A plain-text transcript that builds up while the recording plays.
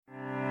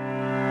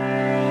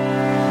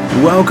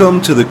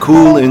Welcome to the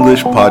Cool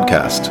English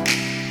Podcast,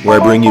 where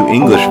I bring you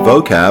English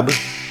vocab,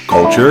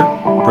 culture,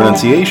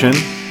 pronunciation,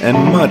 and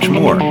much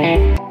more.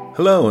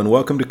 Hello and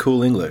welcome to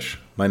Cool English.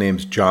 My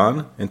name's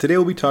John, and today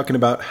we'll be talking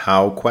about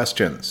how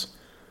questions.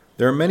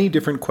 There are many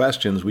different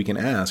questions we can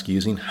ask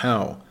using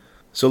how.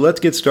 So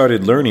let's get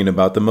started learning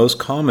about the most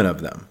common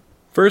of them.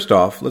 First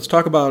off, let's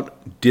talk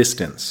about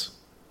distance.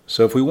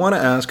 So if we want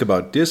to ask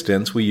about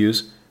distance, we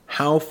use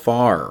how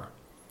far.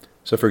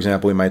 So for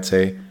example, we might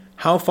say,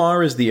 how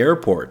far is the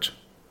airport?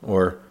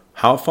 Or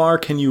how far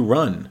can you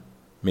run?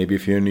 Maybe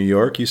if you're in New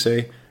York, you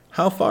say,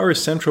 how far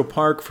is Central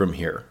Park from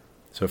here?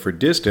 So for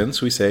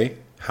distance, we say,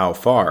 how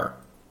far.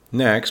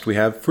 Next, we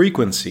have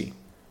frequency.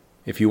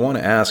 If you want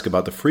to ask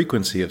about the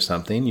frequency of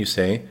something, you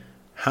say,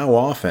 how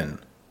often?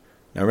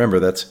 Now remember,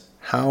 that's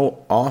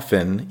how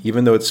often,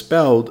 even though it's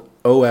spelled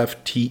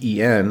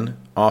O-F-T-E-N,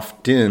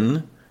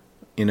 often.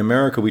 In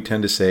America, we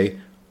tend to say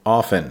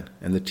often,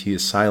 and the T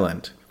is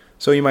silent.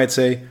 So you might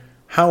say,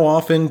 how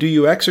often do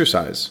you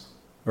exercise?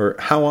 Or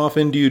how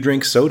often do you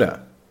drink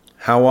soda?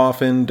 How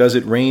often does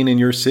it rain in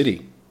your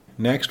city?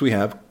 Next, we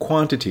have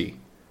quantity.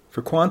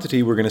 For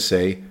quantity, we're going to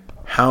say,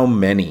 how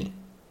many?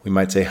 We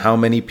might say, how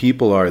many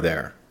people are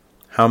there?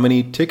 How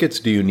many tickets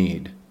do you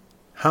need?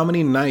 How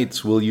many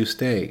nights will you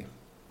stay?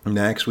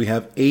 Next, we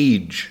have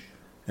age.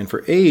 And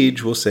for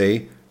age, we'll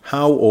say,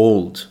 how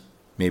old?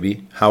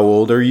 Maybe, how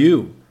old are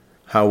you?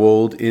 How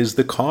old is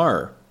the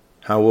car?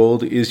 How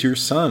old is your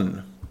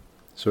son?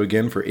 So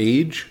again, for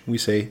age, we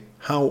say,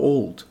 how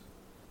old?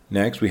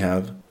 Next, we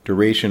have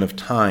duration of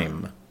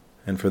time.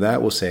 And for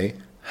that, we'll say,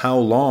 how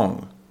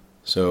long?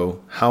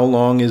 So, how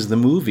long is the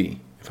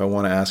movie? If I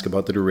want to ask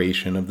about the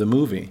duration of the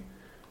movie.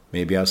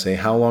 Maybe I'll say,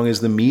 how long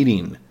is the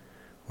meeting?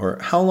 Or,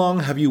 how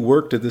long have you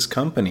worked at this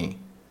company?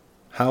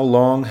 How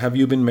long have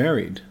you been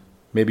married?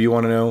 Maybe you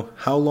want to know,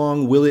 how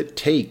long will it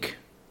take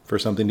for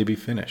something to be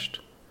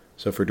finished?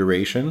 So for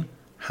duration,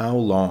 how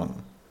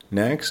long?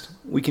 Next,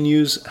 we can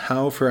use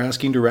how for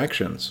asking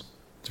directions.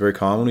 It's very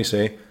common. We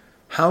say,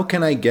 how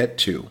can I get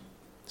to?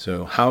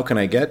 So how can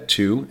I get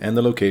to and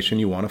the location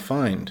you want to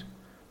find?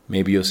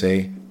 Maybe you'll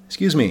say,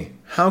 excuse me,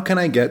 how can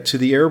I get to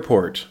the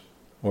airport?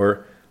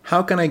 Or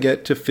how can I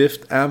get to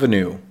Fifth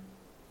Avenue?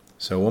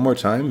 So one more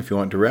time, if you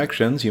want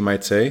directions, you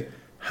might say,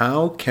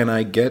 how can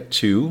I get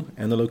to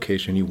and the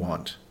location you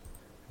want?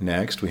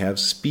 Next, we have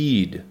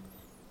speed.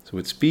 So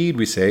with speed,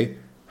 we say,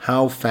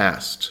 how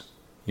fast?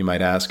 You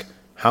might ask,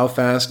 how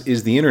fast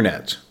is the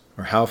internet?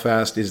 Or how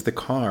fast is the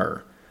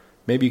car?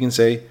 Maybe you can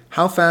say,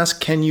 how fast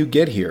can you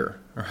get here?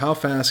 Or how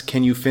fast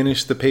can you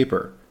finish the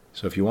paper?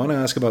 So if you want to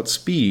ask about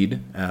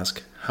speed,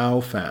 ask how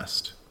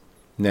fast.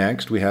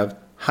 Next, we have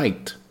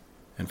height.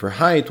 And for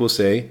height, we'll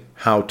say,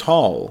 how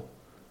tall?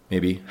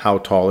 Maybe, how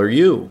tall are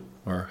you?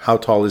 Or how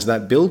tall is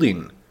that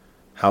building?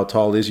 How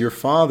tall is your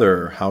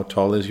father? How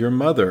tall is your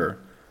mother?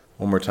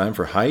 One more time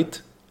for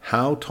height,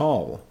 how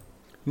tall?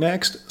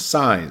 Next,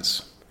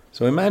 size.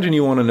 So imagine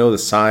you want to know the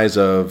size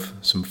of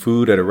some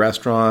food at a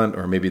restaurant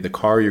or maybe the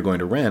car you're going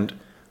to rent.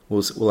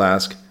 We'll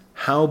ask,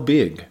 how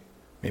big?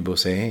 Maybe we'll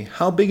say, hey,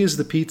 how big is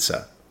the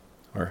pizza?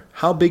 Or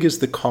how big is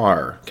the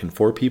car? Can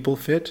 4 people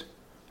fit?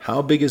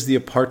 How big is the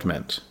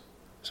apartment?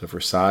 So for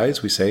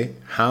size, we say,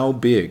 how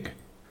big?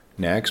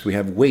 Next, we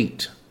have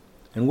weight.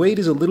 And weight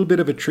is a little bit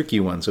of a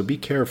tricky one, so be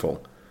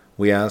careful.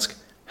 We ask,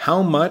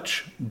 how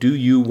much do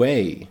you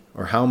weigh?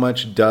 Or how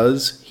much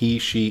does he,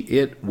 she,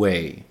 it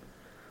weigh?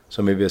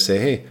 So maybe I say,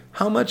 hey,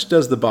 how much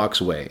does the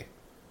box weigh?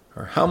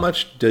 Or how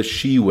much does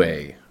she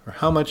weigh? Or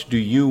how much do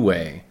you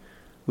weigh?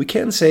 We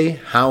can say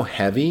how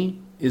heavy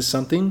is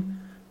something,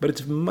 but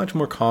it's much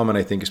more common,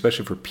 I think,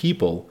 especially for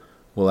people,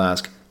 we'll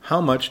ask,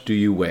 how much do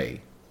you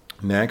weigh?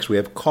 Next, we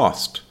have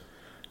cost.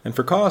 And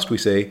for cost, we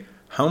say,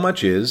 how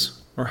much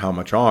is or how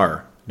much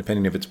are,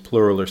 depending if it's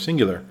plural or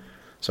singular.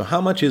 So how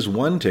much is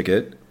 1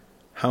 ticket?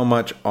 How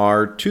much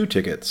are 2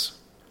 tickets?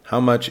 How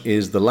much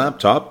is the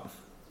laptop?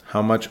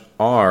 How much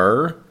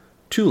are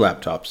 2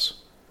 laptops?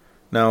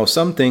 Now,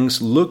 some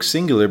things look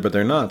singular, but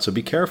they're not, so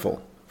be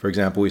careful. For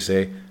example, we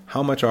say,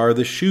 how much are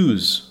the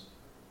shoes?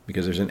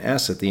 Because there's an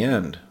S at the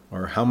end.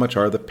 Or how much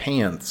are the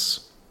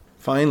pants?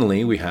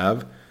 Finally, we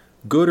have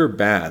good or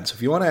bad. So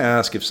if you want to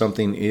ask if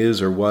something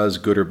is or was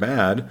good or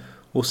bad,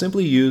 we'll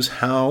simply use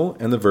how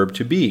and the verb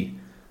to be.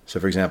 So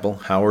for example,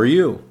 how are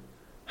you?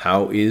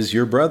 How is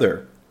your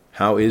brother?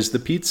 How is the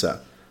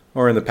pizza?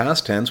 Or in the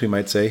past tense, we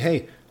might say,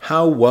 hey,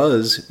 how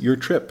was your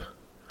trip?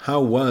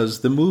 How was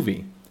the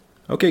movie?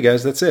 Okay,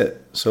 guys, that's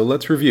it. So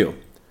let's review.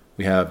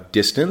 We have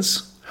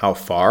distance, how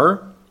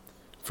far,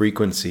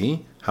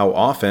 frequency, how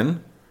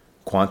often,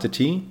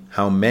 quantity,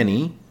 how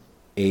many,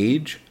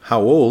 age,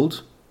 how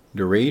old,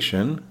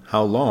 duration,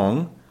 how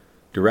long,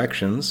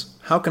 directions,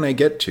 how can I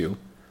get to,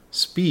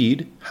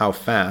 speed, how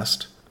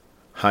fast,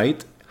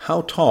 height,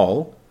 how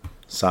tall,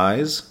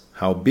 size,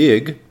 how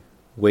big,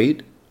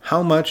 weight,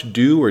 how much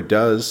do or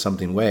does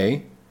something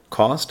weigh,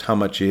 cost, how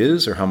much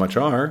is or how much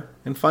are,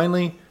 and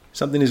finally,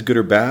 something is good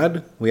or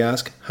bad, we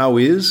ask how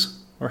is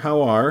or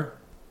how are.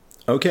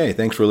 Okay,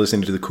 thanks for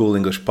listening to the Cool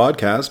English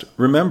Podcast.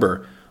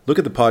 Remember, Look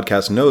at the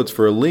podcast notes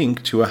for a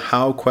link to a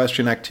How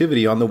question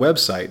activity on the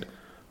website,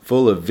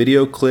 full of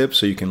video clips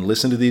so you can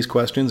listen to these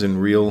questions in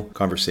real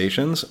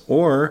conversations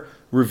or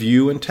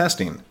review and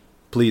testing.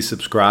 Please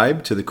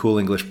subscribe to the Cool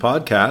English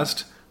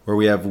Podcast, where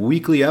we have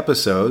weekly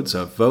episodes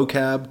of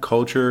vocab,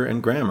 culture,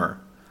 and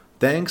grammar.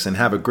 Thanks and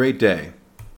have a great day.